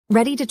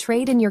Ready to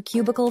trade in your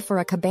cubicle for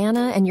a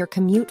cabana and your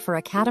commute for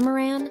a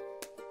catamaran?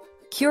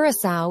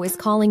 Curacao is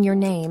calling your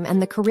name, and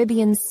the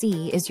Caribbean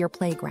Sea is your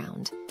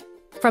playground.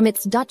 From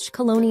its Dutch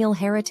colonial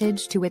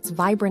heritage to its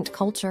vibrant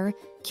culture,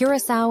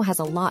 Curacao has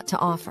a lot to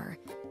offer.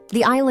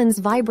 The island's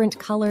vibrant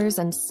colors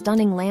and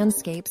stunning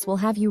landscapes will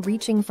have you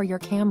reaching for your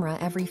camera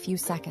every few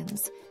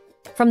seconds.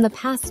 From the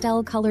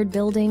pastel-colored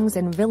buildings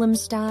in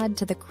Willemstad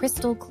to the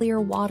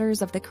crystal-clear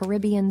waters of the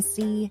Caribbean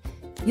Sea,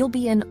 you'll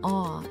be in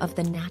awe of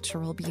the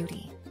natural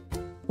beauty.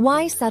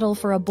 Why settle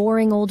for a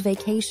boring old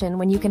vacation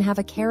when you can have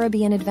a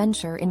Caribbean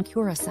adventure in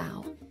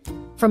Curacao?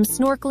 From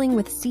snorkeling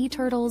with sea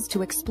turtles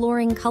to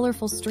exploring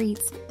colorful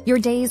streets, your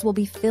days will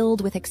be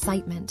filled with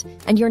excitement,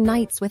 and your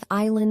nights with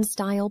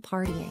island-style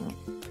partying.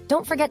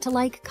 Don't forget to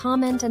like,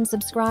 comment, and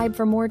subscribe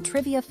for more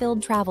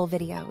trivia-filled travel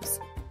videos.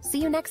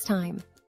 See you next time!